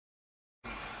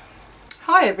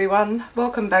Hi everyone,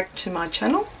 welcome back to my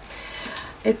channel.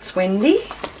 It's Wendy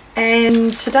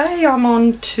and today I'm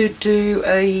on to do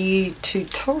a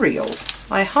tutorial.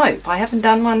 I hope. I haven't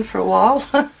done one for a while.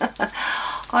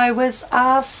 I was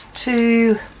asked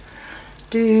to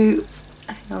do,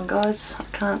 hang on guys, I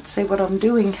can't see what I'm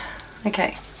doing.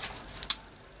 Okay,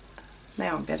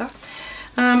 now I'm better.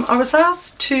 I was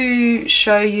asked to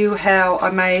show you how I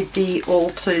made the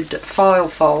altered file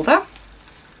folder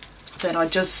that I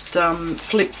just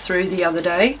flipped through the other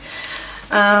day.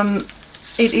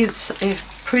 It is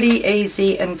pretty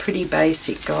easy and pretty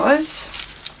basic, guys.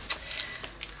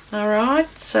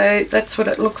 Alright, so that's what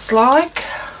it looks like.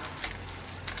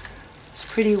 It's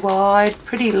pretty wide,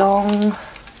 pretty long,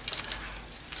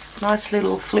 nice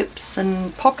little flips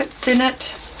and pockets in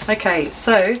it. Okay,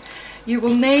 so you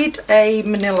will need a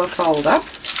manila folder,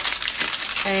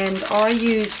 and I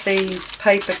use these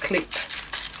paper click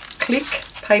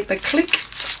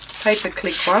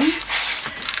ones.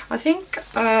 I think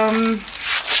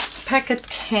pack of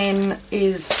 10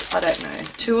 is, I don't know,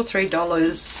 $2 or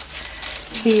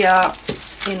 $3 here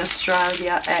in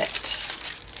Australia at,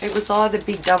 it was either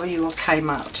Big W or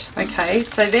Kmart. Okay,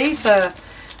 so these are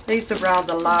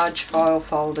rather large file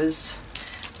folders.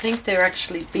 I think they're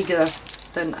actually bigger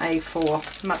than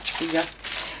A4, much bigger,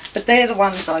 but they're the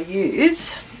ones I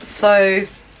use. So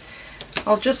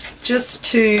I'll just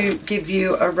to give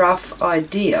you a rough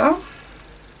idea,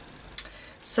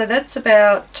 so that's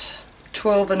about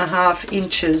 12.5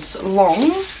 inches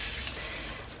long,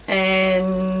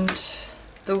 and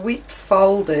the width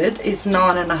folded is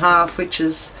 9.5, which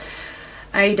is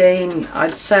 18,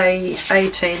 I'd say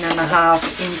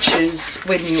 18.5 inches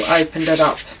when you opened it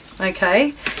up.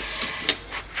 Okay,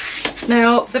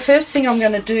 now the first thing I'm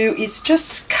going to do is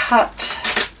just cut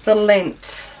the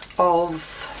length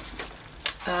of,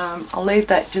 I'll leave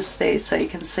that just there so you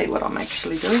can see what I'm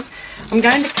actually doing. I'm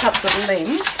going to cut the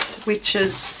length, which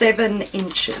is 7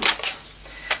 inches.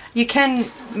 You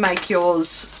can make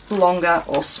yours longer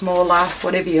or smaller,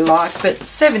 whatever you like, but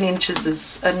 7 inches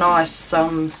is a nice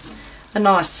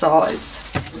size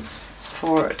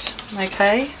for it.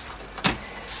 Okay,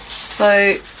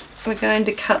 so we're going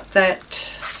to cut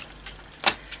that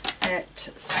at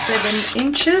 7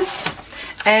 inches,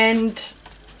 and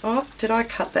oh, did I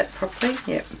cut that properly?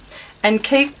 Yep. And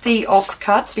keep the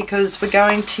offcut because we're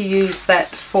going to use that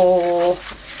for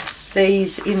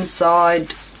these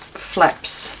inside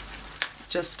flaps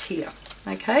just here.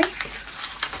 Okay.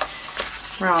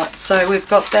 Right, so we've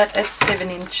got that at 7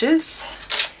 inches.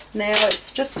 Now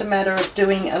it's just a matter of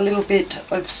doing a little bit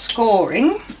of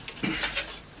scoring.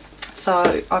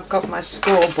 So I've got my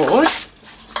scoreboard,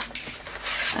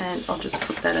 and I'll just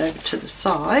put that over to the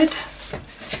side.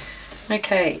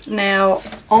 Okay, now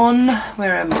on,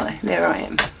 where am I? There I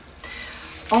am.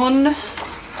 On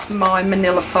my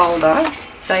manila folder,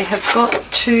 they have got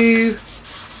two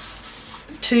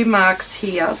marks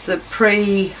here, the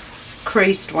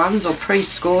pre-creased ones or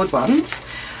pre-scored ones.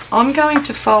 I'm going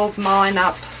to fold mine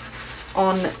up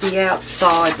on the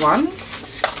outside one,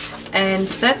 and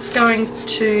that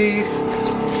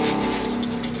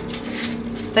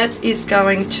is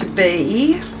going to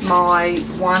be my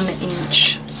 1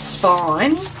 inch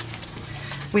spine,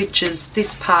 which is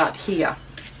this part here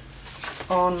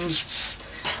on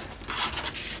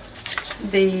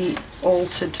the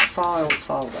altered file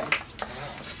folder,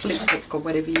 flip book or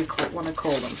whatever you want to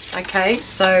call them. Okay,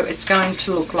 so it's going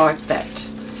to look like that.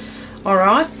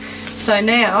 Alright, so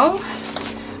now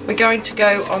we're going to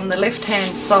go on the left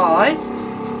hand side.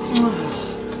 Oh,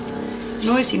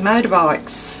 noisy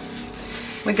motorbikes.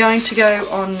 We're going to go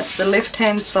on the left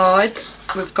hand side.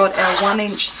 We've got our 1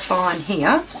 inch spine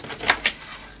here,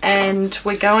 and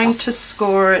we're going to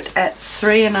score it at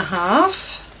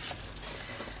 3.5.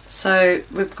 So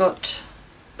we've got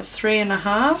a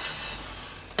 3.5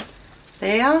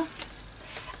 there,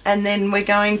 and then we're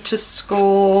going to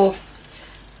score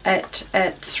at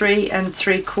 3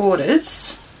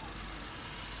 3/4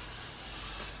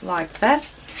 like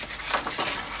that.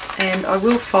 And I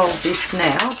will fold this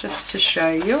now just to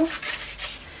show you.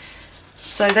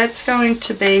 So that's going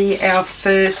to be our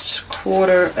first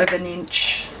 1/4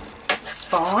 inch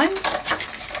spine.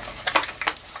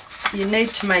 You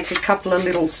need to make a couple of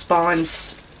little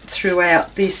spines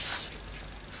throughout this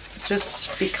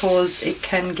just because it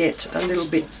can get a little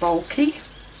bit bulky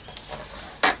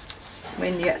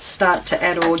when you start to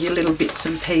add all your little bits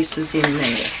and pieces in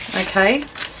there. Okay,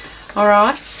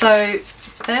 alright, so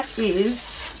that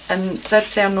is, and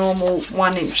that's our normal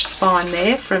 1 inch spine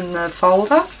there from the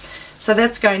folder. So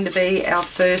that's going to be our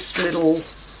first little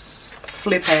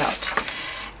flip out.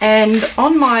 And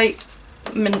on my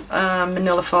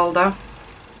manila folder,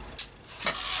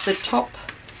 the top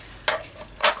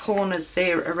corners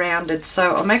there are rounded,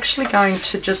 so I'm actually going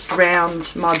to just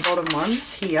round my bottom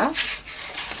ones here,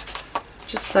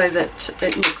 just so that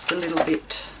it looks a little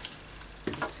bit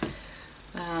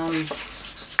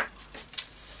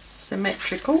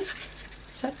symmetrical.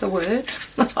 Is that the word?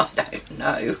 I don't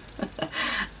know.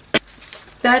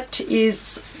 That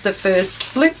is the first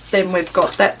flip. Then we've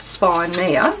got that spine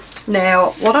there.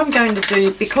 Now what I'm going to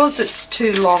do, because it's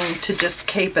too long to just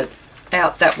keep it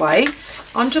out that way,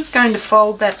 I'm just going to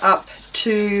fold that up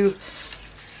to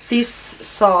this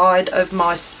side of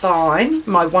my spine,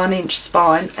 my 1-inch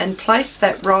spine, and place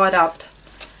that right up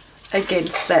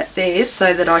against that there,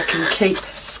 so that I can keep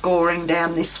scoring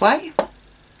down this way.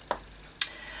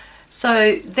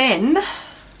 So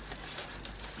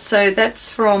that's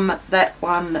from that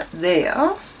one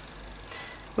there.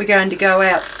 We're going to go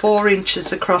out 4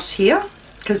 inches across here,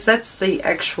 because that's the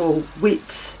actual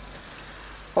width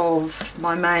of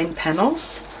my main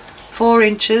panels. 4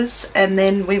 inches, and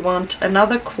then we want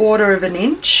another 1/4 of an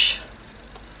inch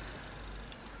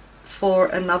for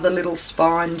another little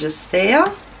spine just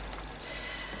there.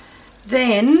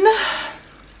 Then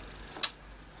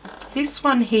this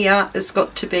one here has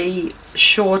got to be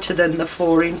shorter than the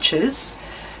 4 inches,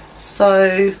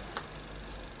 so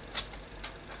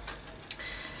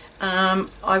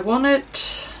I want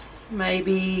it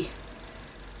maybe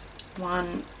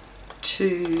 1,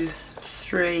 2,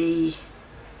 3.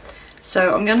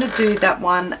 So I'm going to do that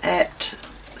one at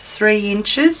 3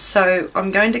 inches. So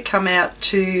I'm going to come out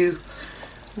to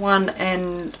 1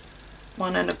 and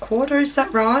 1 1/4. Is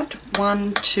that right?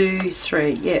 1, 2,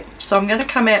 3. Yep. So I'm going to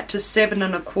come out to 7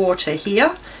 1/4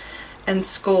 here and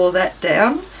score that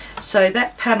down. So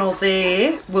that panel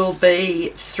there will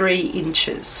be 3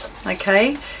 inches.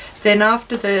 Okay. Then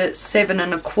after the 7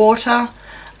 1/4,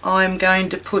 I'm going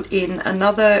to put in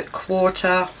another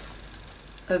 1/4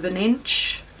 of an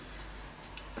inch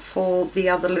for the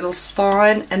other little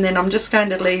spine, and then I'm just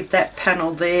going to leave that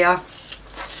panel there,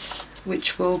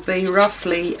 which will be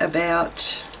roughly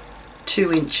about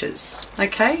 2 inches.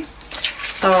 Okay,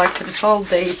 so I can fold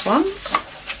these ones.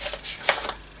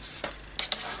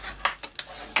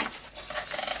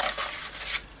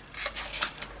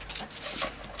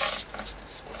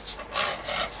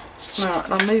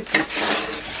 Alright, I'll move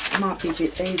this, it might be a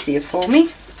bit easier for me.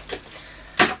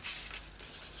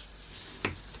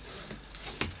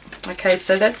 Okay,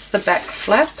 so that's the back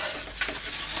flap,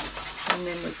 and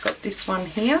then we've got this one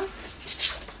here,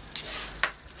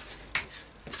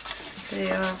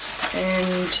 there,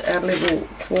 and our little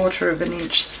 1/4 of an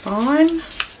inch spine.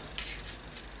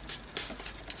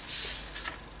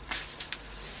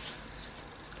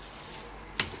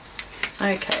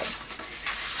 Okay.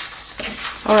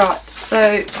 Alright,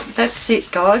 so that's it,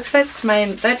 guys.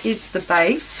 That is the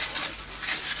base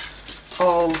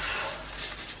of,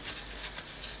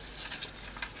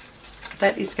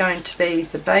 that is going to be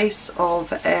the base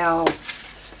of our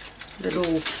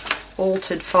little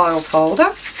altered file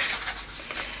folder.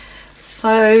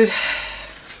 So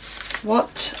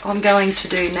what I'm going to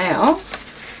do now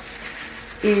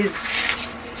is,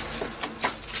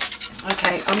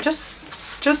 okay, I'm just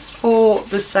for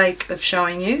the sake of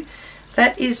showing you,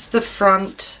 that is the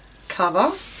front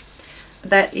cover,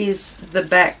 that is the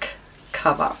back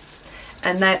cover,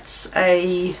 and that's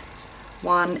a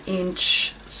 1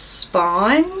 inch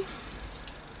spine.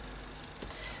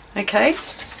 Okay,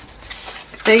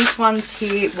 these ones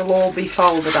here will all be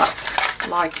folded up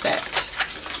like that.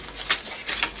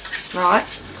 Right,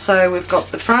 so we've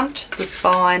got the front, the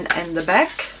spine and the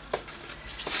back.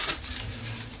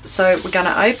 So we're going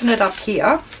to open it up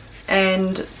here,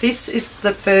 and this is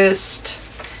the first,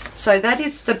 so that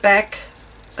is the back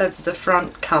of the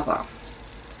front cover,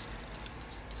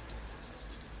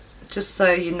 just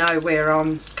so you know where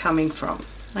I'm coming from.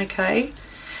 Okay,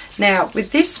 now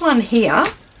with this one here,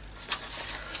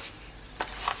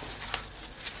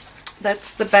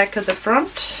 that's the back of the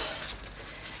front,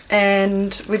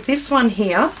 and with this one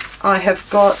here I have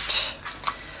got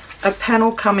a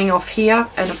panel coming off here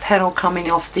and a panel coming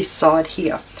off this side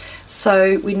here.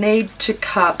 So we need to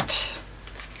cut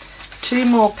 2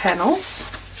 more panels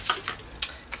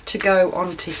to go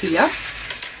onto here.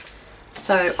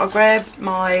 So I'll grab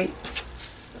my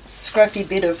scrappy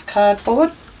bit of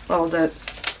cardboard, or the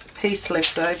piece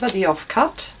left over, the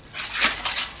offcut,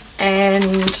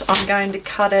 and I'm going to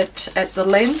cut it at the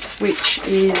length, which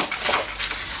is,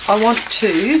 I want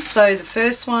 2, so the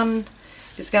first one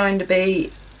is going to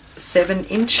be 7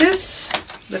 inches,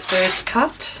 the first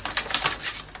cut,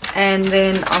 and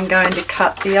then I'm going to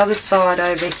cut the other side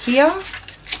over here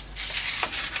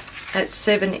at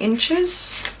 7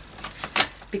 inches,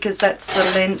 because that's the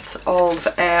length of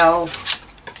our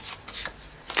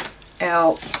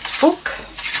book.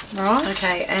 Right.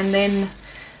 Okay, and then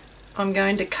I'm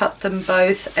going to cut them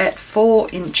both at 4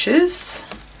 inches.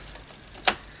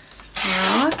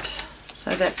 Right,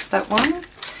 so that's that one.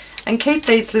 And keep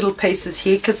these little pieces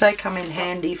here because they come in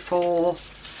handy for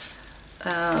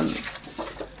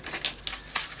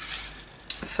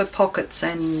pockets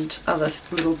and other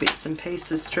little bits and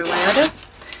pieces throughout it.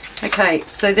 Okay,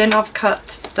 so then I've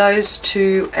cut those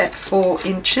two at 4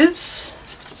 inches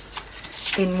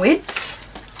in width.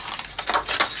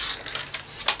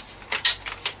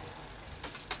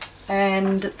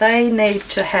 And they need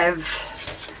to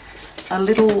have a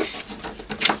little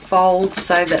fold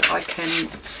so that I can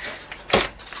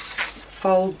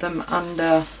fold them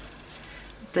under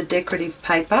the decorative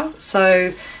paper.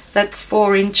 So that's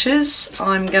 4 inches.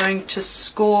 I'm going to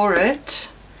score it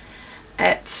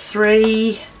at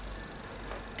 3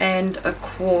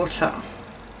 1/4.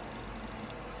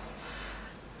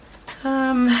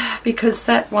 Because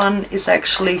that one is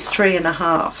actually 3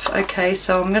 1/2. Okay,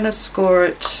 so I'm going to score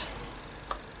it.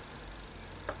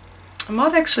 I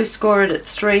might actually score it at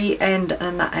 3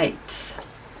 1/8.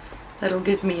 That'll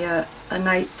give me an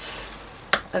 1/8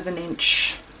 of an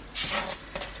inch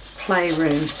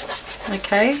playroom.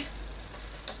 Okay,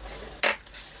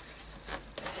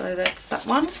 so that's that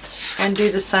one, and do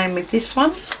the same with this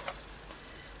one.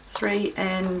 3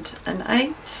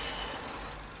 1/8.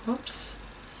 Oops.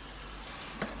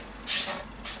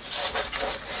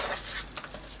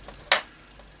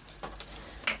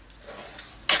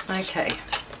 Okay.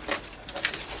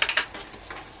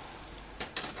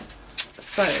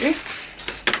 So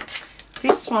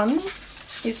this one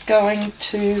is going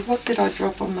to, what did I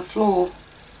drop on the floor,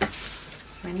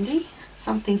 Wendy?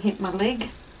 Something hit my leg.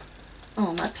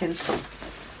 Oh, my pencil.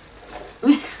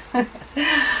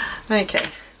 Okay,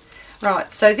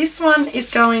 right, so this one is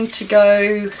going to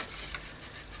go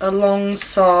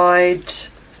alongside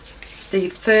the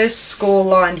first score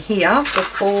line here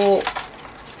before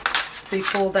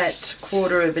that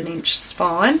 1/4 of an inch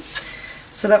spine.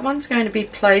 So that one's going to be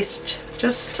placed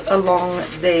just along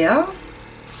there,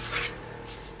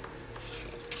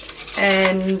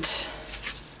 and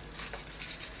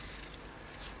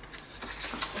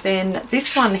then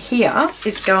this one here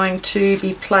is going to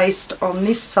be placed on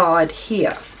this side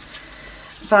here,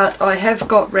 but I have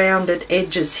got rounded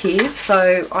edges here,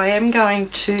 so I am going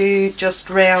to just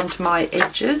round my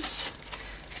edges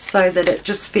so that it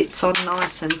just fits on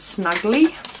nice and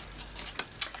snugly.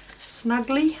 Is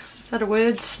that a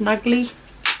word? Snugly.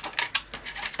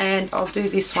 And I'll do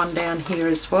this one down here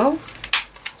as well.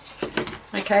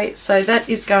 Okay, so that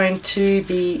is going to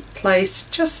be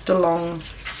placed just along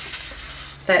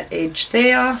that edge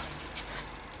there,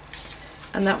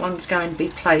 and that one's going to be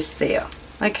placed there.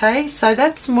 Okay, so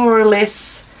that's more or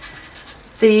less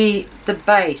the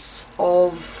base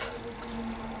of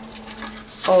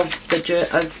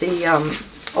the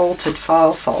altered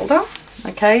file folder.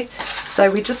 Okay, so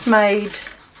we just made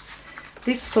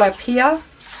this flap here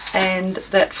and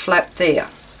that flap there.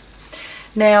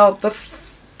 Now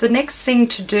the next thing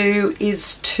to do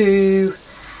is to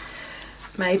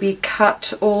maybe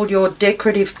cut all your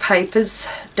decorative papers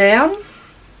down,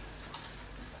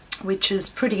 which is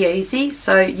pretty easy.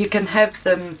 So you can have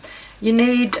them, you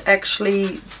need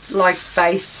actually like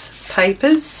base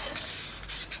papers,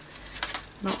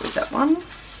 not with that one.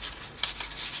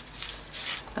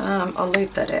 I'll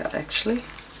leave that out actually,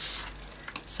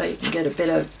 so you can get a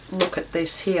better look at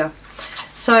this here.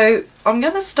 So I'm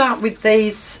going to start with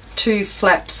these two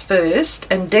flaps first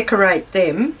and decorate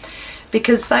them,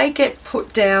 because they get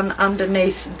put down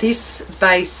underneath this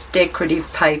base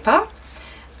decorative paper,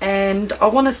 and I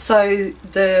want to sew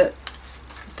the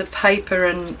paper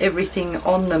and everything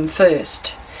on them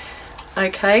first.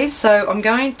 Okay, so I'm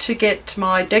going to get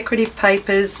my decorative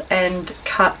papers and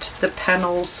cut the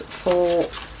panels for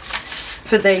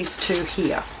these two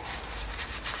here.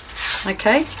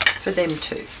 Okay, for them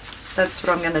two. That's what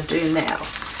I'm going to do now.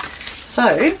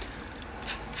 So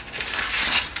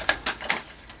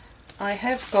I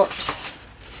have got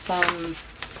some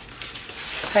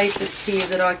papers here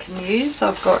that I can use.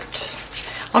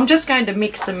 I'm just going to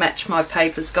mix and match my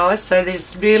papers, guys, so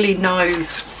there's really no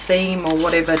theme or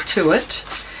whatever to it.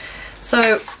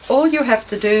 So all you have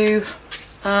to do,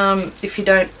 if you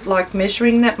don't like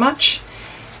measuring that much,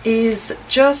 is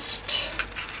just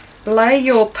lay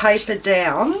your paper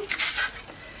down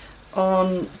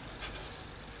on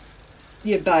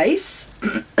your base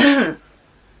and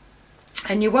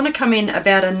you want to come in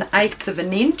about 1/8 of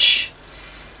an inch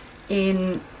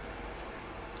in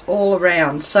all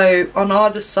around. So on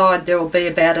either side there will be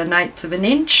about 1/8 of an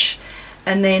inch,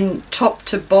 and then top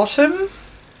to bottom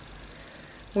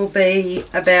will be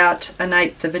about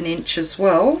 1/8 of an inch as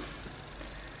well.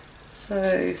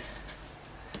 So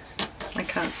I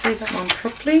can't see that one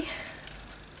properly.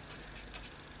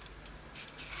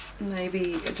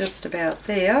 Maybe just about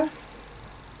there.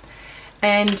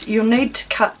 And you'll need to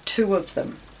cut 2 of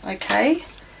them, okay?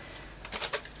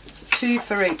 2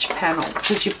 for each panel,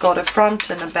 because you've got a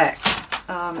front and a back,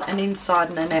 an inside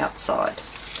and an outside.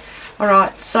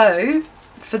 Alright, so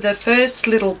for the first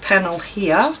little panel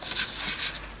here,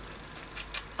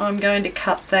 I'm going to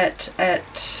cut that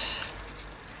at,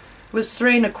 was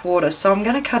 3 1/4, so I'm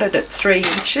going to cut it at 3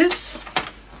 inches.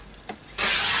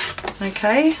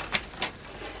 Okay,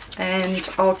 and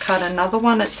I'll cut another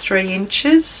one at 3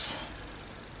 inches.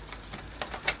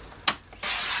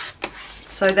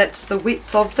 So that's the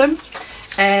width of them,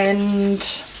 and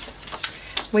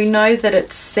we know that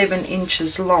it's 7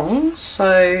 inches long,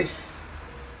 so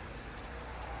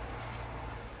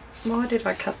why did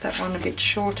I cut that one a bit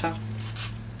shorter?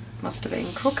 Must have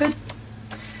been crooked.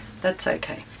 That's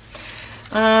okay.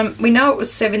 We know it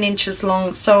was 7 inches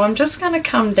long, so I'm just going to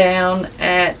come down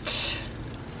at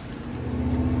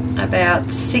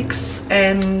about 6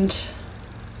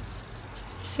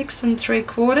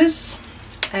 3/4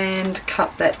 and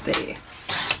cut that there.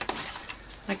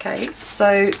 Okay,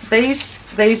 so these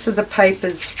are the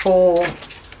papers for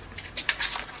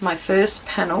my first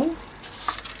panel.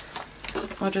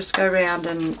 I'll just go around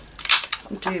and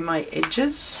do my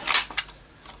edges.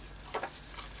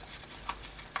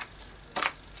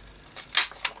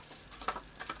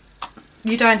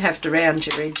 You don't have to round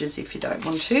your edges if you don't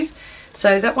want to.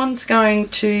 So that one's going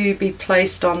to be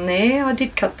placed on there. I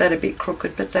did cut that a bit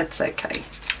crooked, but that's okay.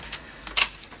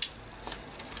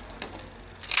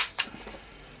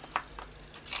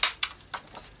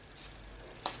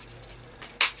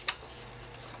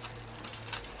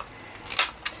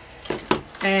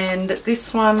 And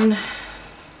this one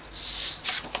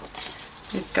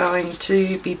is going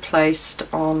to be placed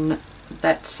on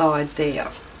that side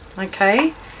there.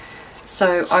 Okay,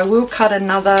 so I will cut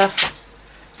another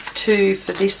 2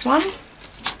 for this one.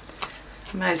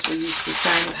 I may as well use the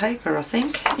same paper, I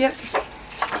think. Yep.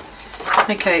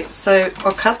 Okay, so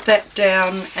I'll cut that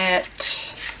down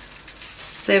at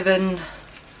 6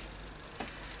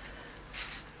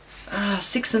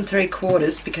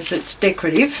 3/4 because it's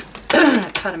decorative.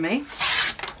 Pardon me.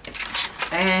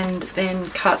 And then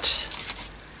cut,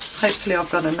 hopefully I've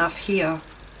got enough here,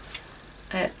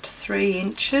 at 3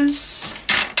 inches.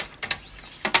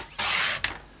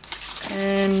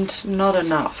 And not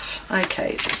enough.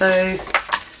 Okay, so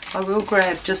I will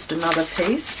grab just another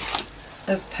piece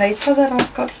of paper that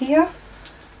I've got here.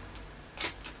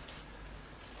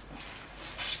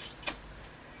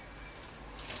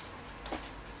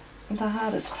 The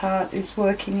hardest part is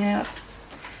working out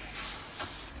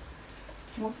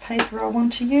what paper I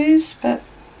want to use, but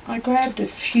I grabbed a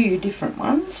few different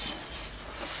ones.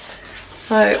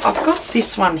 So I've got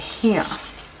this one here,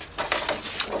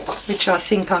 which I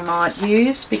think I might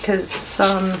use because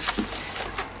on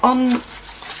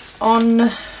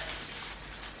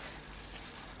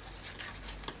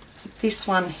this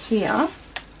one here,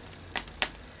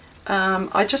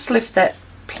 I just left that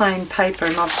plain paper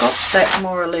and I've got that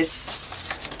more or less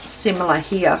similar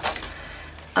here.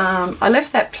 I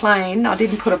left that plain. I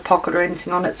didn't put a pocket or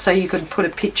anything on it, so you could put a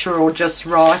picture or just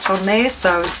write on there.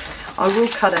 So I will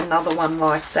cut another one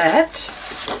like that.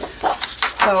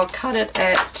 So I'll cut it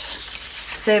at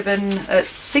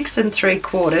 6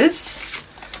 3/4.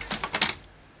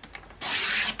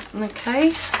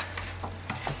 Okay,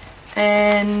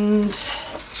 and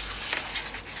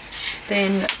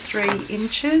then 3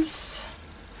 inches.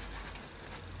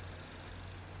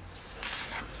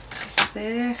 Just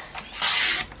there.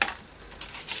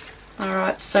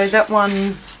 Alright, so that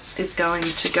one is going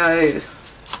to go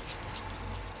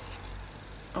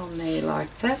on there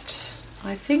like that,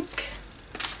 I think.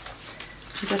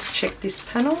 Just check this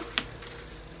panel.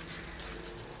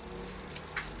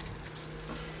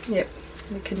 Yep,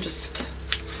 we can just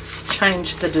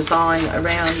change the design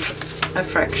around a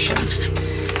fraction.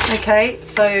 Okay,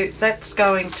 so that's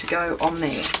going to go on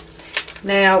there.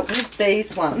 Now with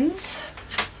these ones,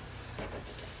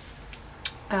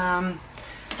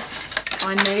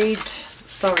 I need,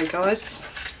 sorry guys,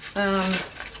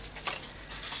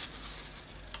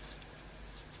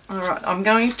 alright, I'm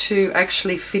going to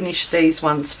actually finish these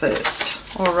ones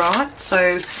first. Alright,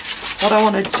 so what I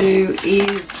want to do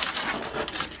is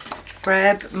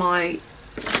grab my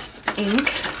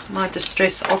ink, my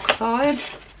Distress Oxide,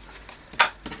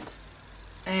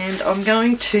 and I'm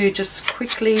going to just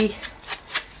quickly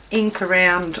ink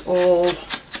around all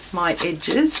my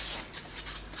edges.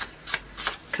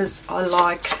 because I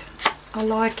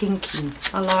like inking.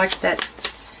 I like that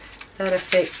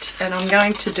effect, and I'm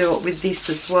going to do it with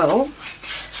this as well.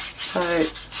 So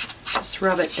just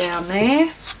rub it down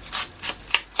there.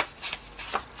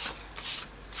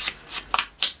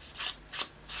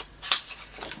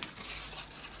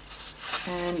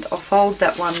 And I'll fold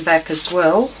that one back as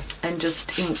well and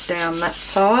just ink down that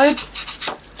side.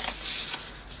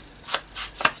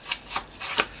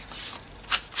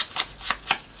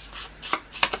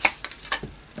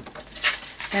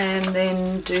 And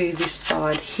then do this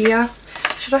side here.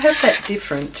 Should I have that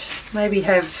different? Maybe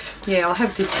have, yeah, I'll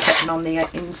have this pattern on the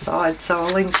inside, so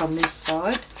I'll ink on this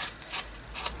side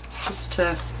just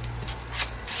to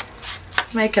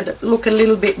make it look a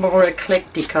little bit more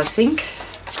eclectic, I think.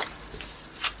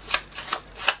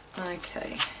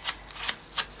 Okay.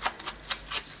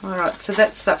 Alright, so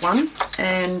that's that one.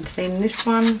 And then this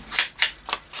one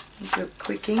is a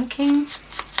quick inking.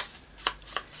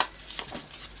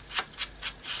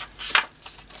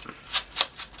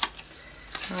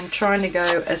 I'm trying to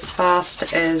go as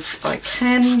fast as I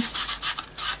can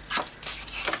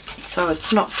so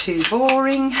it's not too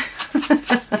boring.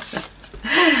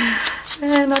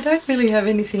 And I don't really have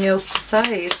anything else to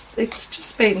say. It's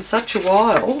just been such a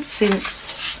while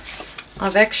since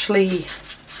I've actually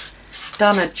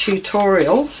done a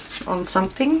tutorial on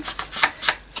something,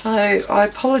 so I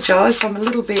apologise, I'm a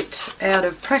little bit out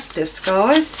of practice,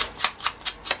 guys.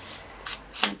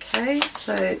 Okay,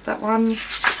 so that one,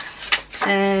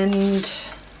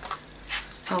 and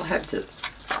I'll have the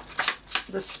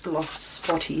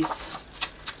spotties.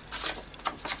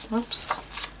 Oops.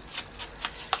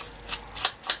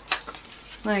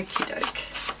 Okie doke.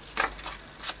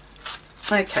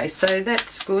 Okay, so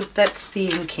that's good. That's the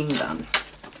inking done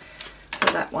for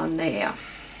that one there.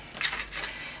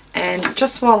 And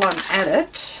just while I'm at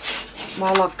it,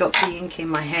 while I've got the ink in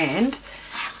my hand,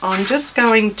 I'm just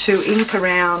going to ink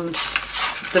around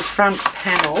the front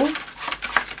panel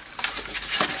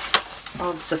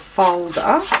of the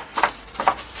folder,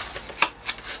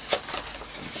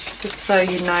 just so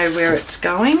you know where it's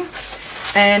going.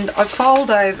 And I fold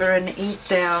over and ink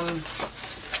down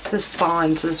the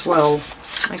spines as well.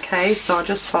 Okay, so I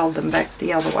just fold them back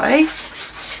the other way.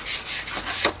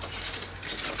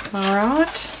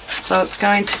 Alright, so it's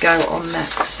going to go on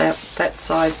that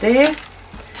side there.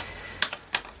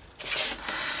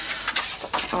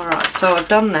 Alright, so I've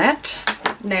done that.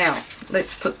 Now,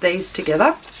 let's put these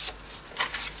together.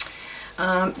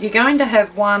 You're going to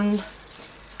have one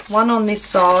on this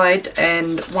side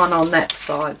and one on that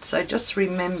side, so just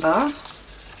remember,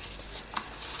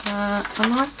 I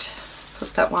might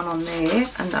put that one on there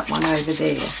and that one over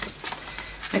there.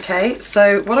 Okay,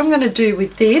 so what I'm going to do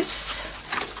with this,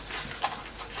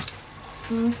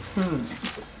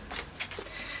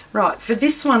 right, for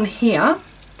this one here,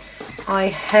 I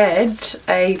had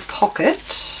a pocket,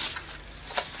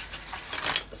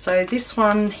 so this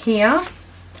one here,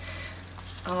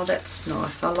 oh, that's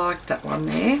nice. I like that one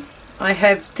there. I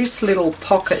have this little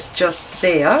pocket just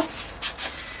there.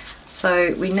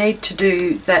 So we need to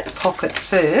do that pocket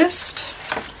first.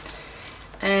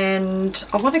 And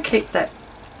I want to keep that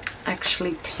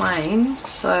actually plain.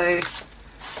 So,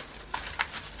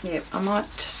 yeah, I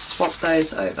might swap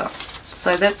those over.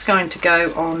 So that's going to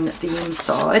go on the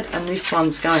inside and this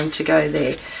one's going to go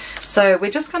there. So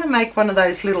we're just going to make one of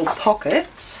those little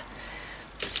pockets.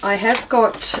 I have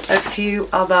got a few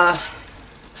other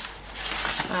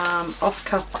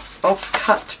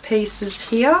off-cut pieces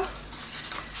here,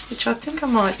 which I think I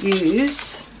might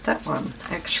use. That one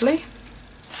actually,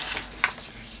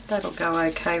 that'll go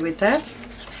okay with that.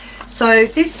 So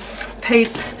this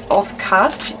piece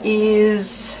off-cut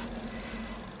is,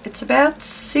 it's about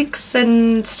 6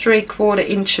 3/4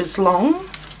 inches long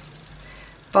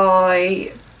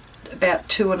by about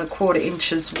 2 1/4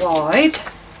 inches wide.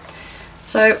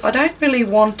 So I don't really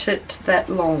want it that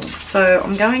long, so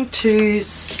I'm going to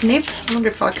snip. I wonder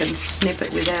if I can snip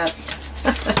it without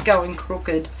going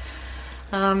crooked.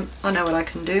 I know what I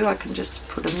can do. I can just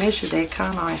put a measure there,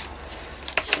 can't I?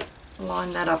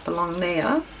 Line that up along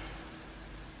there.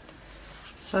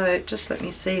 So just let me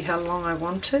see how long I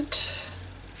want it.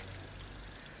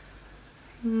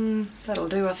 That'll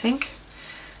do, I think.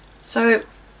 So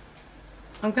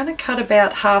I'm going to cut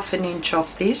about 1/2 inch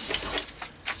off this.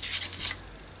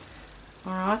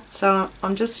 Alright, so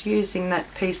I'm just using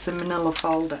that piece of manila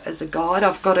folder as a guide.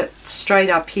 I've got it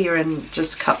straight up here and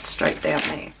just cut straight down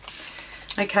there.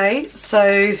 Okay,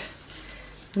 so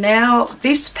now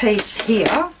this piece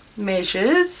here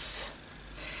measures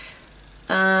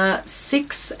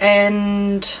 6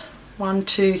 1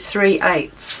 2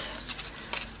 3/8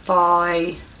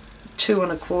 by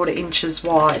 2¼ inches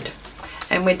wide,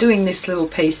 and we're doing this little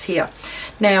piece here.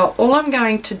 Now all I'm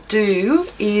going to do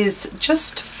is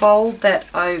just fold that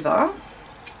over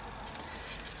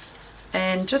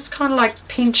and just kind of like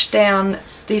pinch down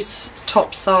this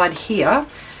top side here,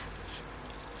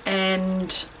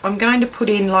 and I'm going to put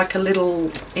in like a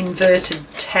little inverted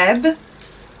tab,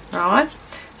 right?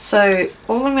 So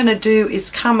all I'm going to do is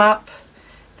come up,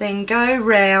 then go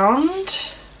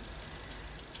round,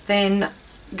 then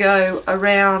go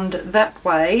around that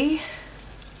way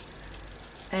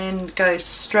and go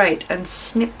straight and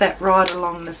snip that right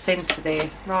along the centre there,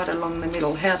 right along the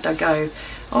middle. How'd I go?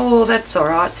 Oh, that's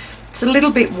alright. It's a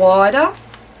little bit wider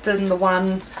than the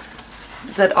one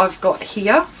that I've got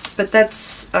here, but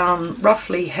that's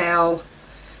roughly how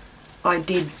I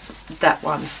did that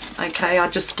one. Okay, I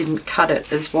just didn't cut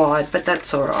it as wide, but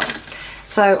that's alright.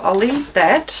 So I'll leave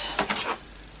that.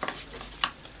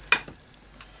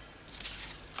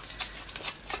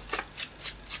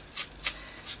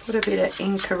 Put a bit of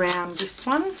ink around this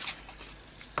one.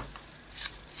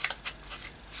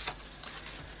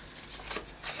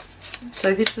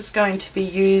 So this is going to be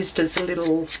used as a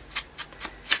little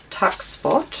tuck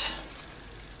spot.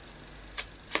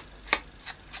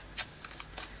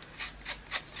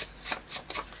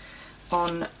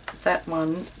 On that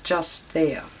one just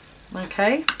there.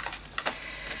 Okay.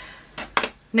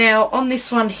 Now on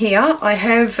this one here I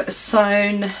have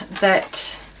sewn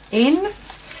that in,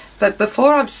 but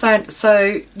before I've sewn,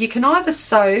 so you can either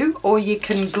sew or you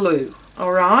can glue,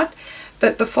 alright?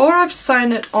 But before I've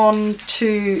sewn it on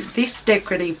to this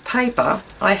decorative paper,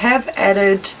 I have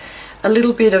added a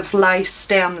little bit of lace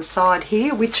down the side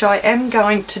here, which I am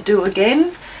going to do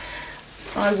again.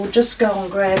 I will just go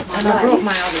and grab my lace. I brought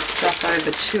my other stuff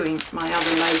over too, my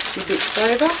other lacy bits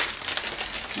over.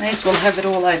 May as well have it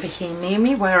all over here near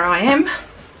me where I am.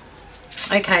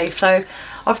 Okay, so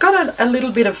I've got a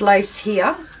little bit of lace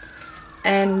here,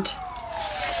 and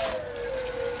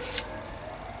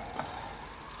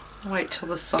wait till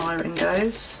the siren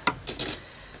goes.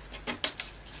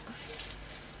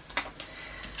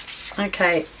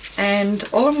 Okay, and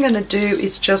all I'm going to do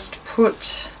is just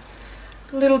put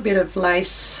a little bit of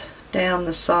lace down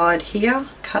the side here,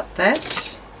 cut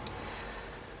that.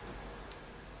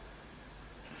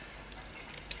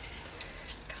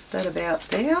 Cut that about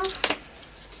there.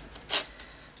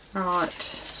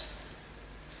 Right.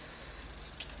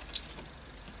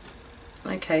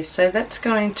 Okay, so that's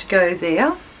going to go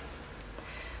there.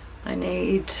 I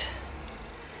need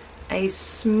a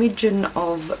smidgen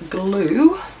of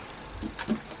glue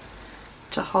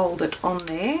to hold it on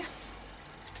there,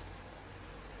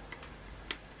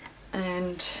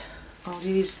 and I'll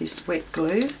use this wet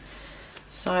glue.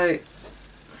 So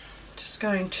just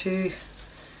going to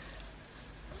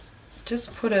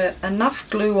just put enough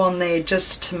glue on there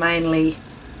just to mainly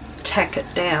tack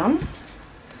it down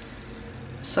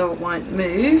so it won't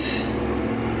move.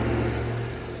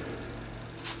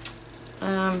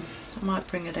 I might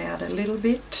bring it out a little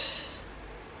bit.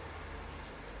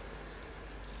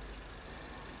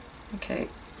 Okay,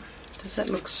 does that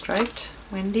look straight,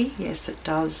 Wendy? Yes, it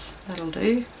does. That'll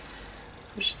do.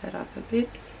 Push that up a bit.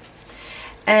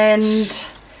 And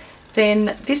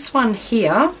then this one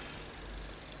here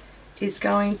is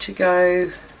going to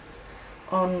go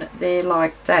on there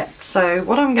like that. So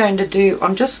what I'm going to do,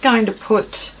 I'm just going to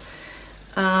put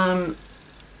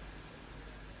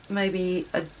maybe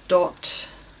a dot,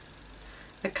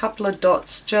 a couple of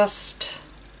dots just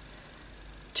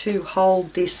to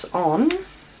hold this on,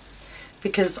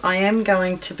 because I am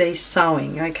going to be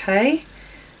sewing. Okay,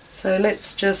 so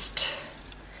let's just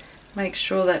make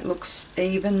sure that looks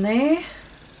even there.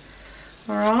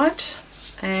 Alright,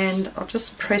 and I'll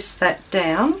just press that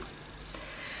down.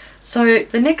 So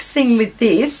the next thing with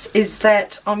this is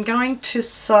that I'm going to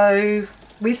sew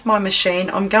with my machine.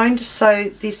 I'm going to sew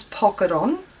this pocket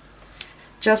on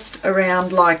just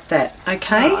around like that.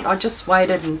 Okay, I just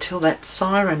waited until that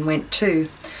siren went too.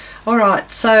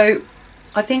 Alright, so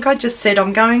I think I just said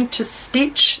I'm going to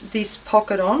stitch this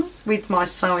pocket on with my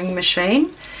sewing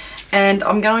machine, and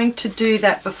I'm going to do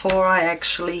that before I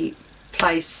actually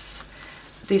place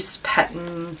this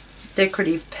pattern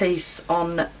decorative piece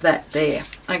on that there.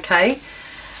 Okay,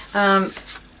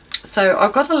 so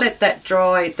I've got to let that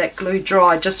dry, that glue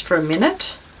dry just for a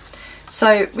minute.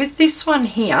 So with this one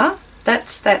here,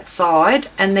 that's that side,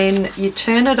 and then you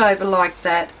turn it over like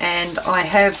that, and I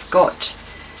have got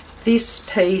this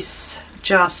piece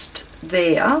just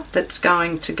there that's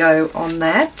going to go on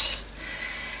that.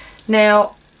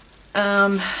 Now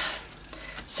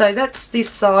so that's this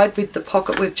side with the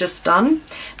pocket we've just done.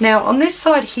 Now on this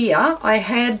side here I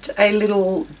had a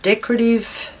little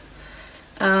decorative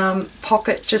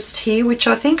pocket just here, which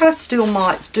I think I still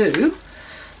might do.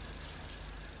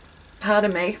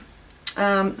 Pardon me.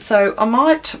 So I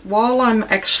might, while I'm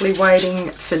actually waiting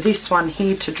for this one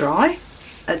here to dry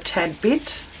a tad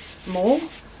bit more,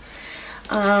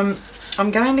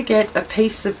 I'm going to get a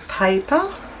piece of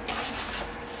paper.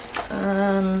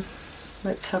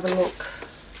 Let's have a look.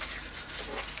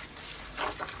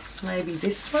 Maybe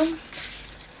this one.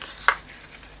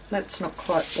 That's not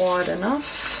quite wide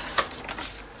enough.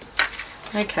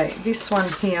 Okay, this one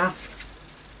here.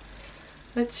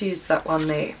 Let's use that one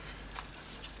there.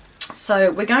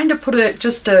 So we're going to put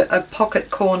just a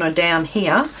pocket corner down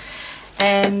here,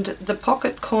 and the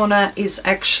pocket corner is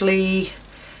actually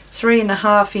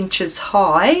 3.5 inches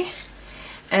high,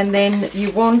 and then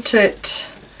you want it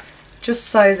just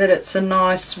so that it's a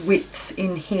nice width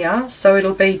in here. So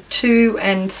it'll be 2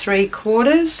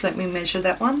 3/4. Let me measure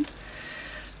that one.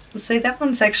 See, that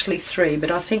one's actually 3,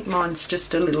 but I think mine's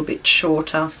just a little bit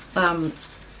shorter, a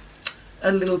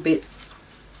little bit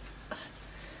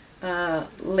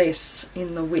less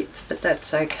in the width, but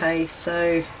that's okay.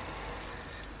 So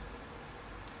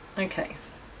okay,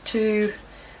 2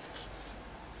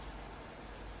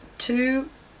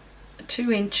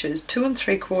 inches, 2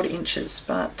 3/4 inches,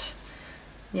 but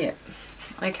yeah,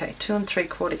 okay, 2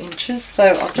 3/4 inches. So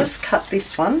I'll just cut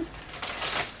this one.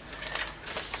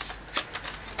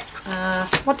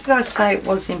 What did I say it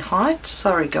was in height?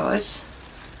 Sorry guys,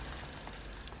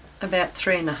 about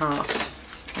 3.5.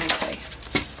 Okay,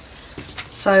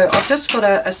 so I've just got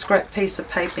a scrap piece of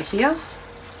paper here.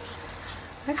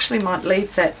 I actually might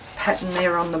leave that pattern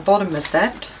there on the bottom of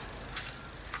that.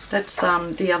 That's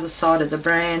the other side of the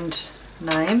brand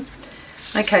name.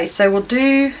 Okay, so we'll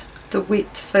do the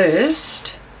width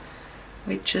first,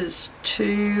 which is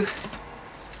 2,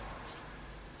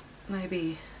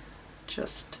 maybe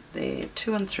just there,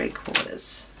 2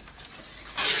 3/4.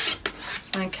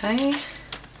 Okay,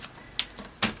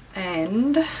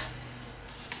 and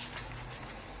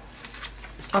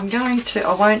I'm going to,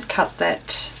 I won't cut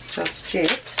that just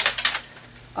yet.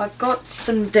 I've got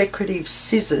some decorative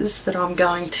scissors that I'm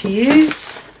going to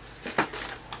use.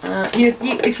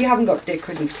 If you haven't got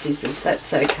decorative scissors,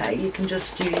 that's okay. You can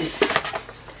just use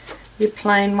your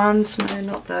plain ones. No,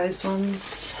 not those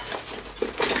ones.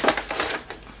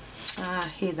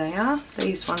 Here they are,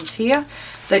 these ones here.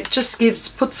 That just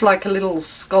puts like a little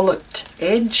scalloped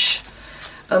edge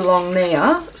along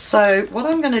there. So what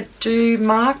I'm going to do,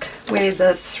 mark where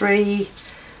the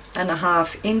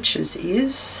 3.5 inches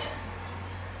is,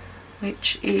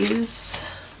 which is,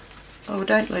 oh,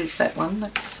 don't lose that one,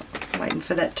 that's waiting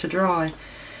for that to dry.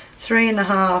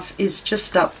 3.5 is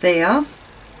just up there,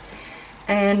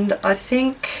 and I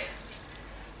think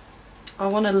I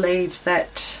want to leave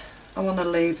that, I want to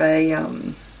leave a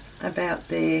about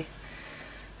there,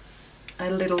 a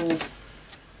little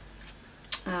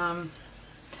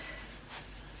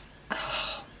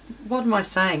what am I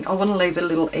saying? I want to leave a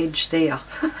little edge there.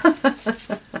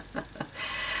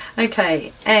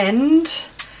 Okay, and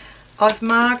I've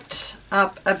marked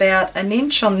up about 1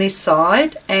 inch on this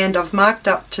side, and I've marked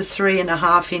up to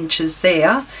 3.5 inches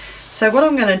there. So what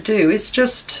I'm going to do is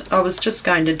I was just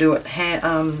going to do it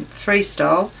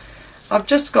freestyle. I've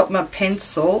just got my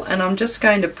pencil, and I'm just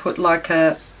going to put like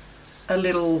a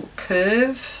little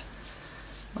curve,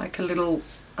 like a little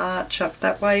arch up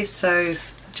that way, so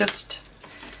just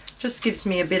gives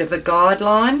me a bit of a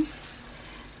guideline.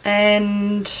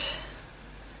 And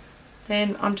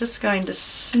then I'm just going to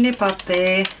snip up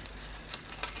there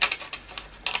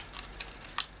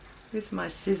with my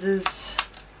scissors,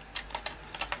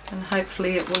 and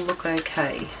hopefully it will look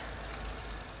okay.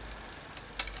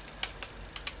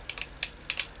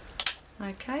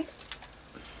 Okay,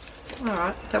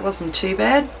 alright, that wasn't too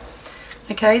bad.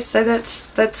 Okay, so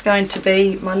that's going to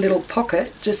be my little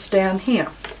pocket just down here.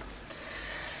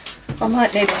 I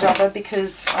might need a rubber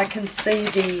because I can see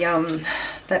the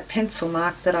that pencil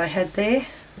mark that I had there,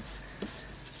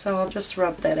 so I'll just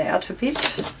rub that out a bit.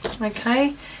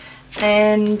 Okay,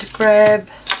 and grab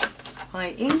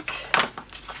my ink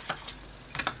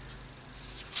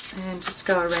and just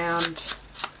go around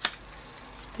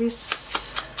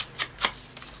this.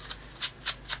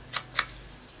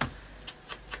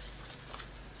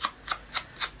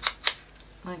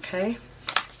 Okay,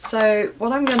 so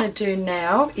what I'm going to do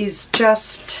now is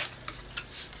just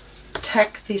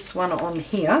tack this one on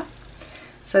here.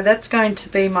 So that's going to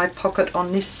be my pocket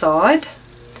on this side,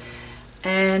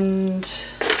 and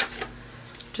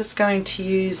just going to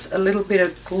use a little bit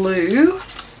of glue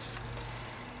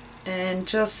and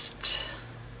just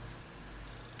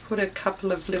put a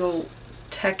couple of little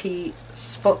tacky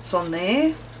spots on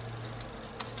there.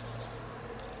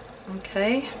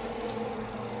 Okay,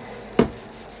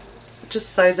 just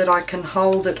so that I can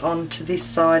hold it onto this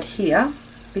side here,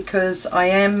 because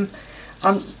I'm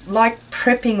like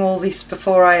prepping all this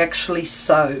before I actually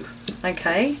sew,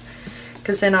 okay,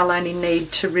 because then I'll only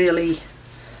need to really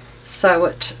sew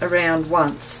it around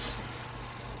once.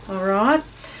 Alright,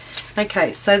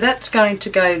 okay, so that's going to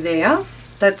go there.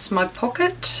 That's my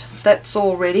pocket, that's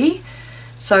all ready,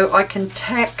 so I can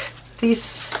tack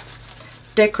this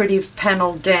decorative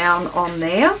panel down on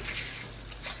there,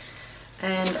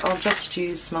 and I'll just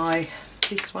use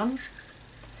this one.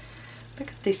 Look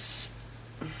at this,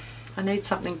 I need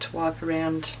something to wipe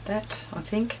around that, I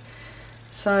think.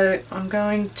 So I'm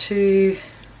going to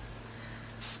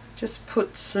just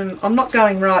put some, I'm not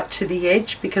going right to the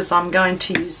edge because I'm going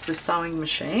to use the sewing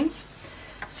machine.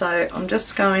 So I'm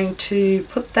just going to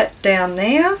put that down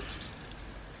there.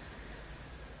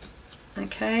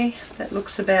 Okay, that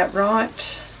looks about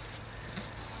right.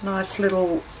 Nice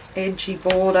little edgy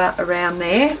border around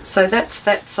there. So that's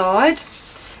that side.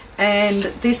 And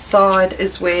this side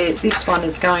is where this one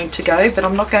is going to go, but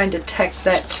I'm not going to tack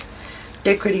that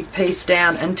decorative piece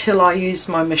down until I use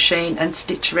my machine and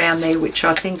stitch around there, which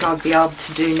I think I'll be able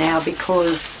to do now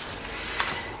because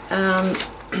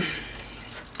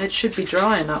it should be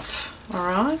dry enough.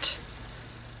 Alright,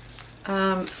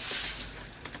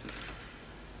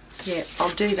 yeah,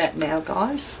 I'll do that now,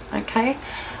 guys. Okay,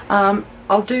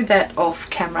 I'll do that off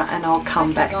camera and I'll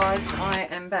come back. Guys, I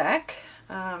am back.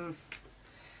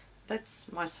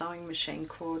 That's my sewing machine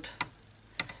cord.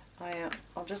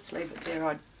 I'll just leave it there.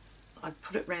 I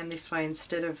put it round this way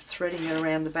instead of threading it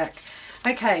around the back.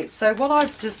 Okay, so what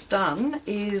I've just done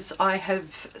is I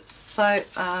have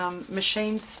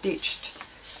machine stitched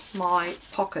my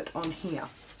pocket on here.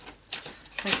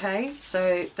 Okay,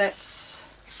 so that's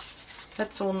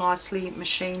all nicely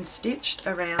machine stitched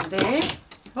around there.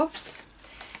 Oops.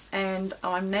 And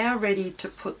I'm now ready to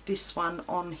put this one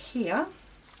on here,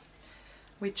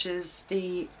 which is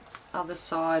the other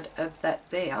side of that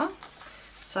there.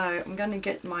 So I'm going to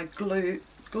get my glue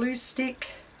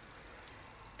stick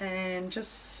and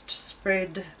just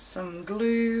spread some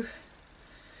glue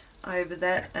over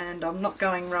that, and I'm not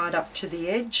going right up to the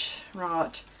edge,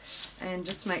 right, and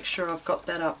just make sure I've got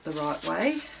that up the right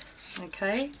way.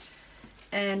 Okay,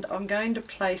 and I'm going to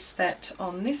place that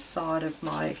on this side of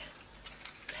my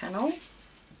panel.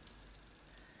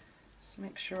 Just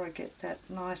make sure I get that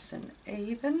nice and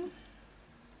even.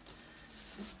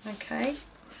 Okay,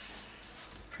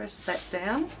 press that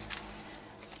down.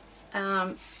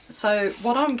 So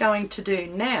what I'm going to do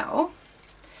now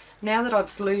that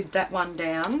I've glued that one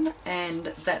down and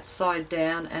that side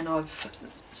down and I've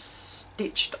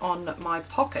stitched on my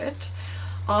pocket,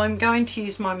 I'm going to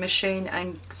use my machine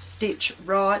and stitch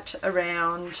right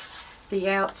around the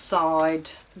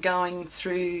outside, going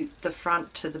through the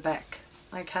front to the back.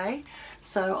 Okay,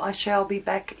 so I shall be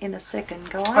back in a second,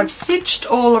 guys. I've stitched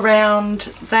all around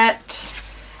that,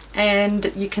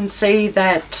 and you can see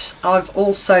that I've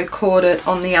also caught it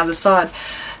on the other side.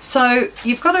 So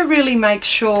you've got to really make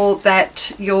sure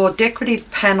that your decorative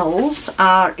panels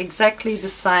are exactly the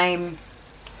same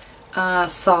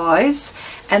size,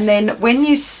 and then when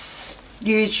you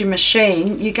use your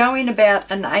machine, you go in about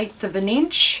 1/8 of an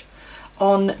inch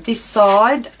on this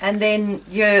side, and then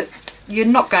you're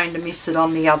not going to miss it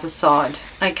on the other side.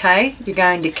 Okay, you're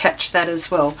going to catch that as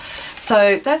well.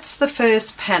 So that's the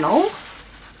first panel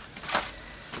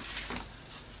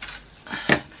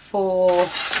for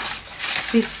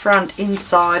this front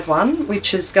inside one,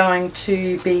 which is going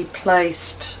to be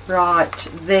placed right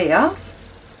there.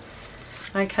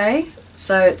 Okay,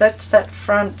 so that's that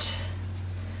front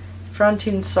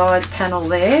inside panel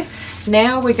there.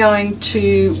 Now we're going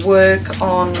to work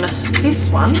on this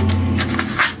one,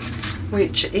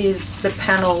 which is the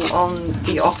panel on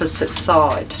the opposite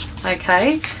side.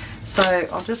 Okay, so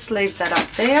I'll just leave that up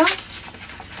there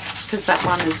because that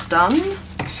one is done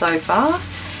so far.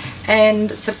 And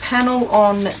the panel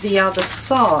on the other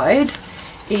side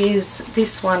is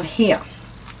this one here,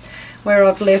 where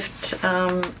I've left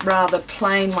rather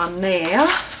plain one there.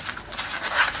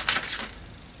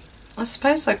 I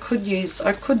suppose I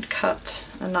could cut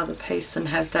another piece and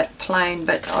have that plain,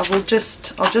 but I'll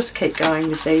just keep going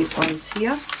with these ones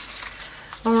here.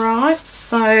 Alright,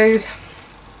 so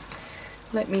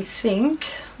let me think.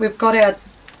 We've got our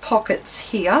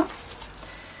pockets here.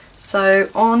 So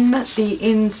on the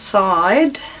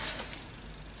inside,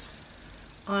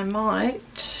 I might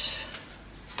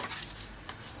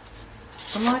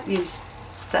use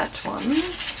that one.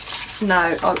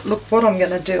 No, look what I'm going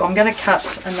to do. I'm going to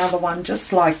cut another one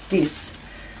just like this.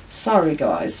 Sorry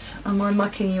guys, am I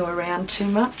mucking you around too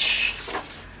much?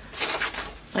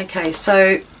 Okay,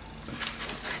 so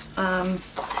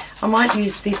I might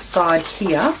use this side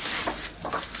here.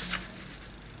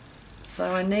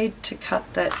 So I need to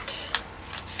cut that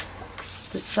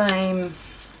the same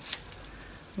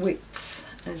width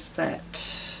as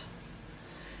that.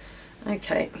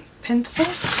 Okay, pencil.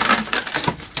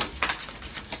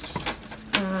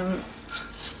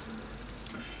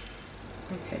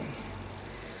 Okay,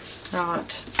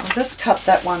 right, I'll just cut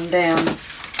that one down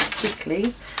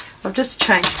quickly. I've just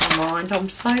changed my mind. I'm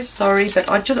so sorry, but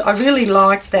I really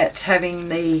like that, having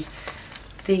the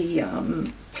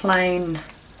plain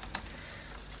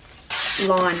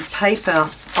lined paper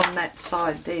on that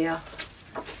side there.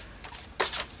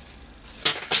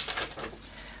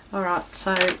 Alright,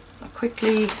 so I'll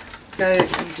quickly go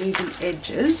and do the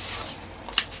edges.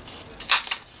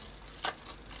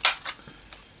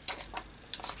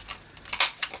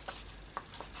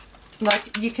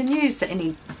 Like, you can use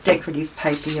any decorative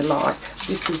paper you like.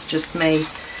 This is just me.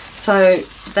 So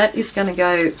that is going to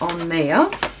go on there,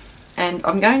 and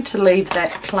I'm going to leave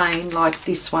that plain like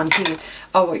this one here.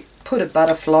 Oh, I put a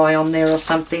butterfly on there or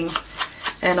something,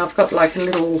 and I've got like a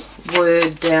little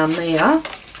word down there,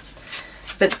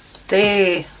 but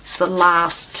they're the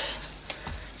last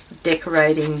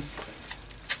decorating.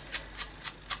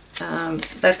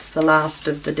 That's the last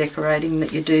of the decorating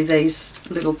that you do, these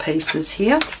little pieces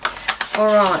here.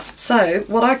 Alright, so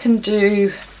what I can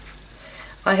do,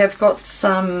 I have got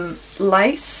some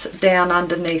lace down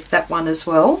underneath that one as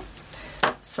well.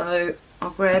 So I'll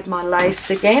grab my lace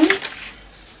again.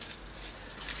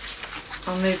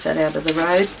 I'll move that out of the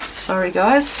road. Sorry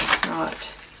guys.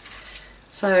 Right.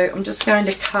 So I'm just going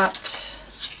to cut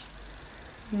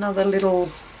another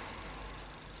little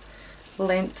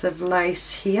length of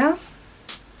lace here.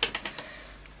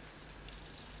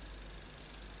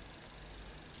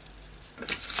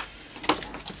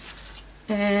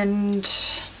 And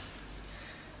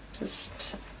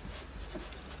just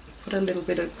put a little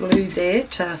bit of glue there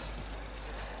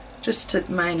just to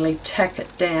mainly tack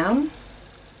it down.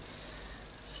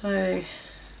 So I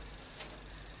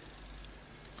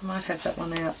might have that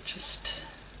one out just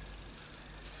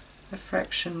a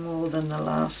fraction more than the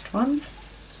last one.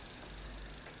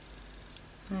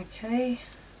 Okay,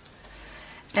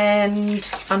 and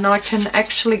I can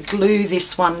actually glue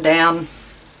this one down,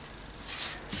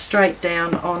 straight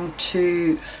down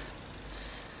onto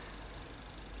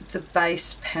the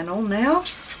base panel now.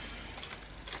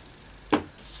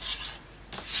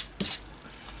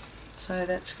 So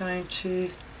that's going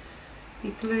to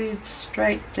be glued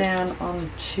straight down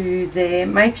onto there,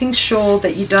 making sure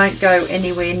that you don't go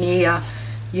anywhere near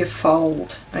your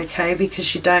fold, okay,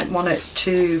 because you don't want it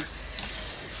to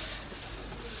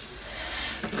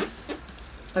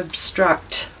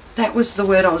obstruct. That was the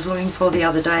word I was looking for the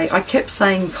other day. I kept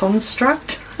saying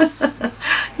construct.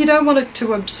 You don't want it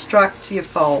to obstruct your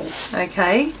fold,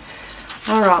 okay?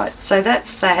 Alright, so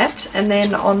that's that. And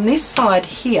then on this side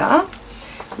here,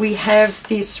 we have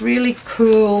this really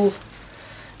cool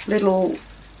little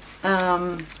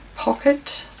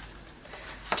pocket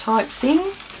type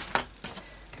thing.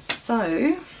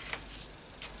 So,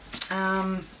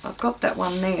 I've got that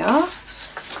one there.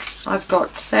 I've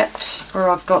got that, or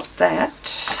I've got that,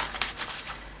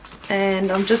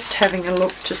 and I'm just having a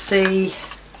look to see.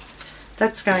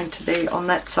 That's going to be on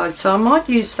that side, so I might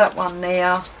use that one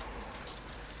there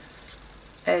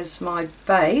as my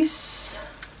base,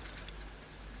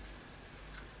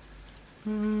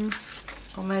 or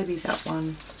maybe that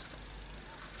one.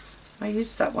 I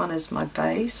use that one as my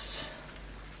base.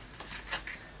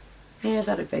 Yeah,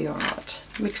 that'd be alright.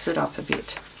 Mix it up a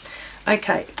bit.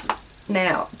 Okay.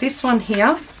 Now, this one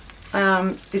here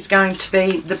is going to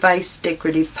be the base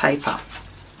decorative paper.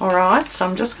 Alright, so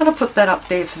I'm just going to put that up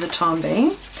there for the time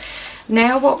being.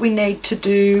 Now what we need to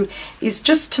do is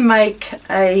just to make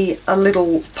a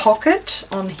little pocket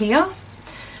on here.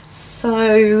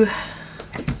 So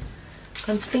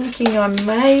I'm thinking I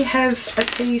may have a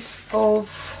piece of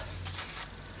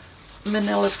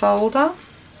manila folder,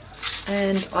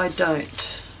 and I don't.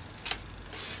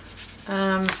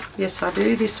 Yes, I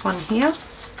do, this one here.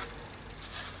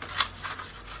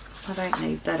 I don't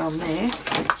need that on there.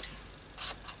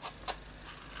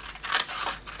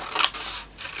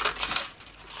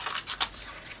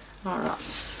 Alright.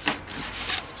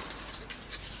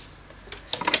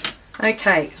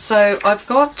 Okay, so I've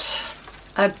got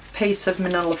a piece of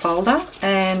manila folder,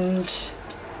 and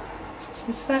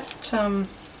is that I'm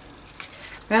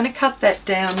going to cut that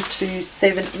down to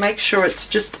 7, make sure it's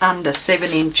just under 7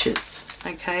 inches,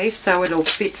 okay, so it'll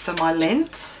fit for my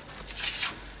length.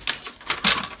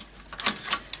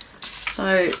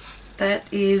 So that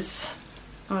is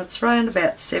oh, it's round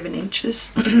about 7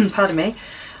 inches, pardon me.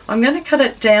 I'm going to cut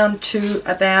it down to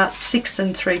about 6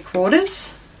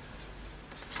 3/4.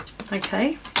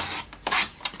 Okay.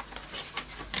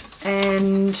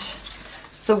 And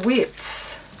the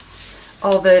width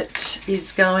of it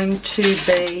is going to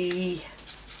be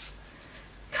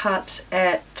cut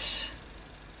at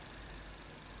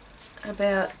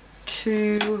about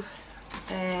 2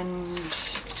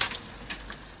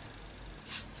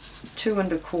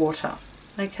 1/4.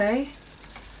 Okay.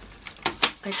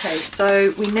 Okay,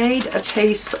 so we need a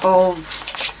piece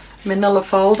of manila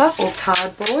folder or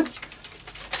cardboard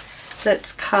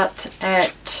that's cut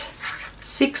at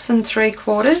 6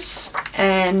 3/4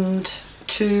 and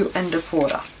 2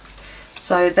 1/4.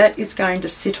 So that is going to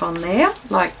sit on there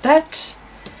like that,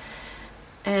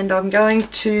 and I'm going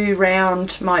to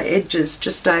round my edges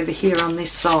just over here on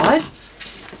this side.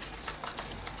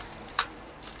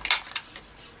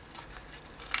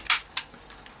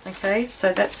 Okay,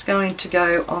 so that's going to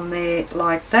go on there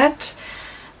like that,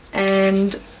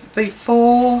 and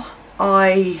before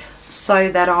I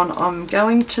sew that on, I'm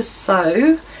going to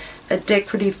sew a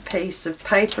decorative piece of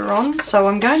paper on. So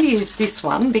I'm going to use this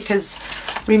one because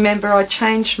remember I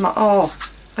changed my, oh,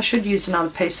 I should use another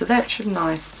piece of that, shouldn't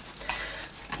I?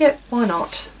 Yep, why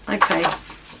not? Okay,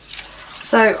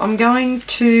 so I'm going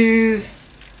to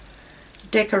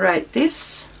decorate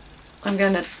this. I'm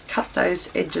going to cut those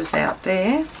edges out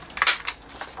there,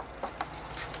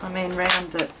 I mean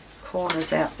round the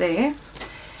corners out there,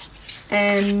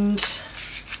 and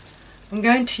I'm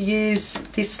going to use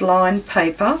this lined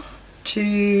paper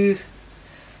to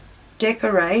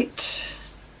decorate.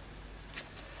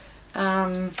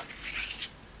 That's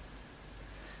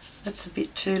a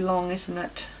bit too long, isn't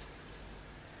it?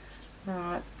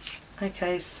 Right,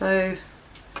 okay, so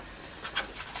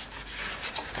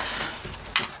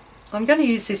I'm going to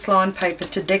use this lined paper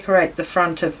to decorate the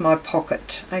front of my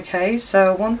pocket. Okay,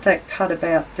 so I want that cut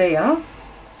about there,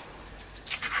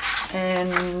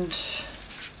 and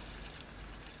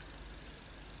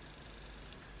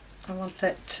I want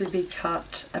that to be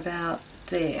cut about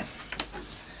there.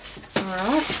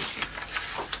 Alright,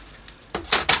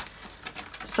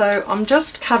 so I'm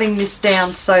just cutting this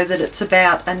down so that it's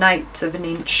about 1/8 of an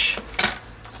inch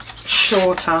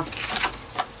shorter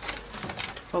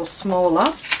or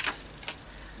smaller.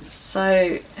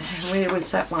 So where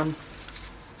was that one?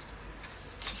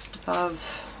 Just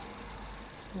above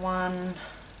 1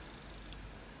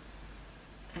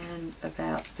 and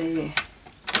about there.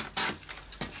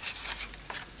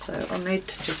 So I'll need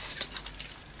to just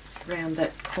round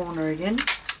that corner again.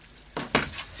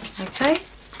 Okay.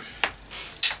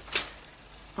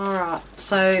 Alright,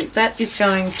 so that is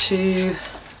going to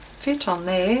fit on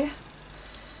there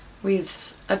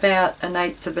with about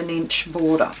 1/8 of an inch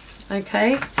border.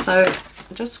 Okay, so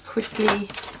just quickly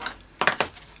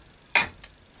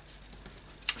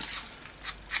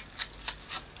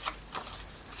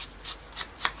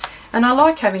and I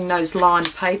like having those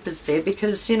lined papers there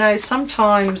because, you know,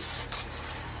 sometimes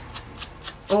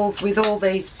with all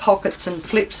these pockets and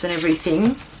flips and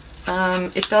everything,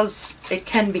 it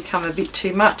can become a bit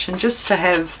too much, and just to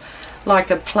have like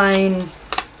a plain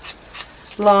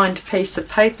lined piece of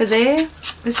paper there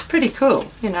is pretty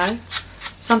cool, you know,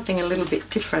 something a little bit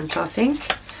different, I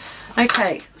think.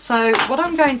 Okay, so what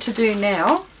I'm going to do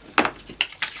now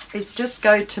is just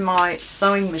go to my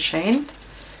sewing machine.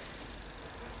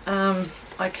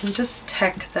 I can just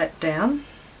tack that down.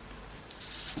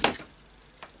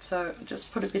 So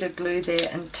just put a bit of glue there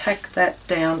and tack that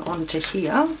down onto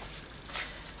here,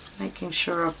 making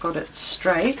sure I've got it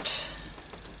straight.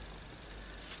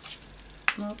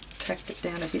 Oh, tacked it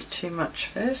down a bit too much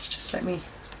first, just let me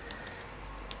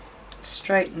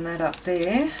straighten that up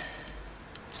there.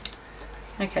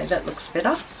 Okay, that looks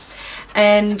better.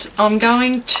 And I'm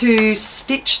going to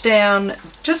stitch down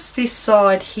just this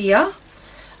side here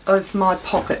of my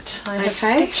pocket. I have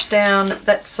stitched down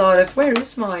that side of, where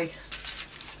is my,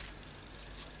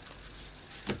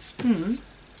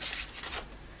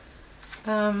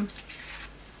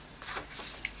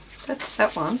 that's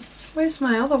that one. Where's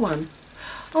my other one?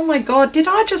 Oh my god, did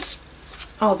I just,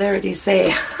 oh there it is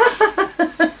there.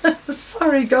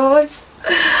 Sorry guys.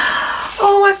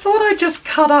 Oh, I thought I just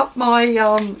cut up my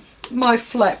my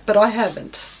flap, but I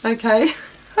haven't. Okay.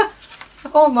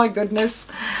 Oh my goodness.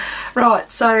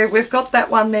 Right, so we've got that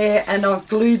one there, and I've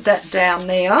glued that down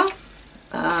there.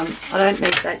 I don't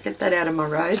need that. Get that out of my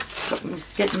road. It's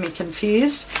getting me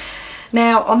confused.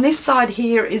 Now on this side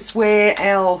here is where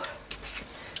our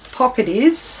pocket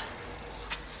is.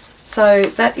 So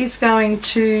that is going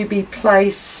to be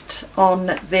placed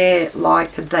on there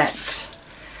like that.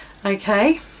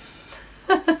 Okay.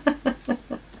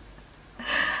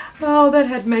 Oh, that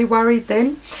had me worried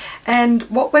then. And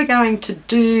what we're going to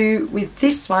do with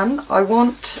this one, I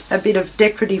want a bit of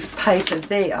decorative paper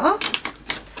there.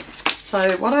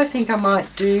 So what I think I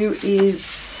might do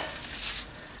is,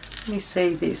 let me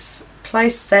see this,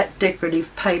 place that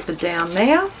decorative paper down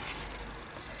there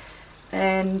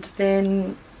and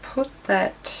then put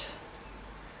that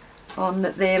on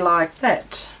there like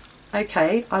that.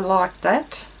 Okay, I like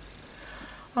that.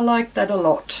 I like that a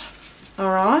lot.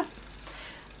 Alright.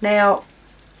 Now,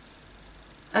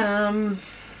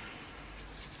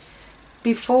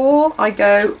 before I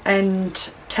go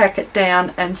and tack it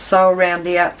down and sew around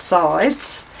the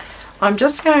outsides, I'm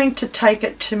just going to take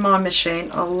it to my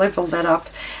machine. I'll level that up,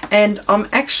 and I'm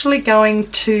actually going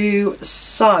to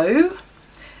sew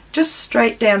just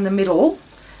straight down the middle,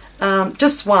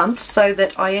 just once, so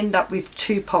that I end up with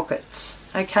 2 pockets.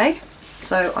 Okay,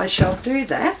 so I shall do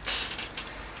that.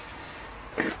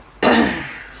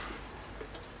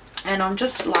 And I'm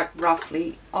just like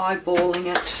roughly eyeballing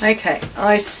it. Okay,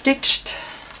 I stitched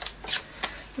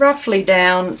roughly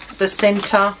down the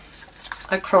centre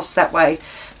across that way.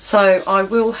 So I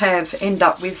will end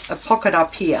up with a pocket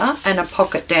up here and a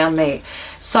pocket down there.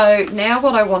 So now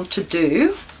what I want to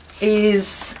do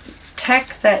is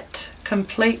tack that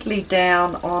completely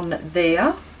down on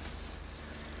there.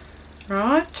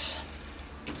 Right.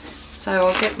 So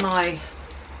I'll get my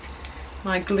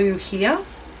glue here.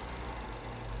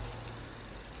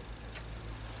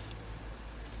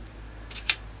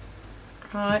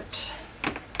 Right,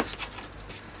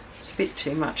 it's a bit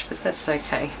too much, but that's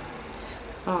okay.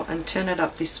 Oh, and turn it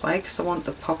up this way because I want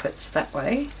the pockets that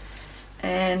way,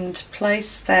 and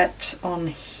place that on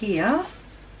here.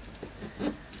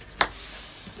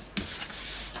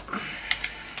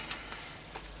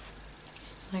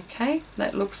 Okay,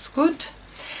 that looks good.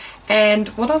 And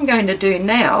what I'm going to do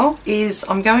now is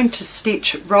I'm going to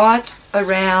stitch right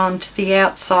around the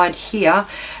outside here,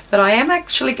 but I am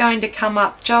actually going to come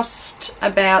up just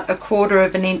about 1/4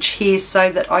 of an inch here so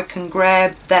that I can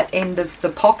grab that end of the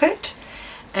pocket,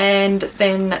 and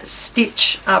then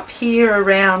stitch up here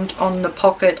around on the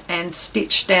pocket and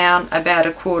stitch down about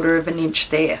 1/4 of an inch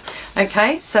there.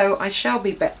 Okay, so I shall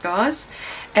be back, guys,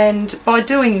 and by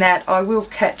doing that I will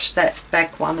catch that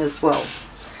back one as well.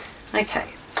 Okay,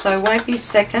 so won't be a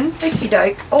second. Okie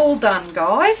doke, all done,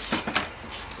 guys.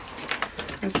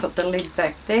 And put the lid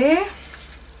back there.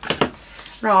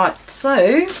 Right,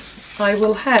 so I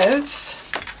will have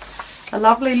a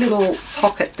lovely little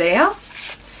pocket there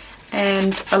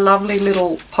and a lovely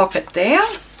little pocket there,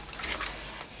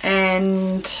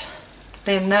 and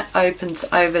then that opens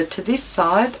over to this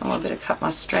side. Oh, I better cut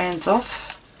my strands off.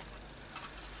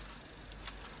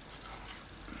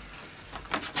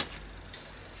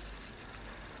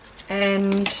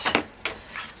 And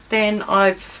then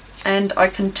I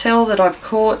can tell that I've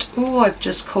caught, I've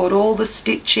just caught all the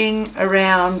stitching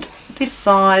around this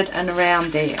side and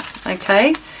around there.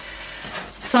 Okay,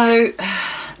 so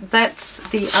that's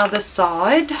the other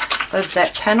side of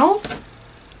that panel.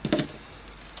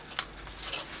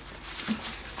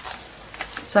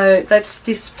 So that's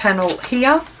this panel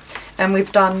here, and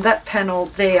we've done that panel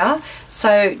there.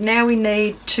 So now we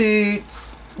need to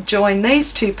join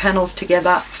these 2 panels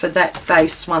together for that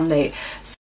base one there.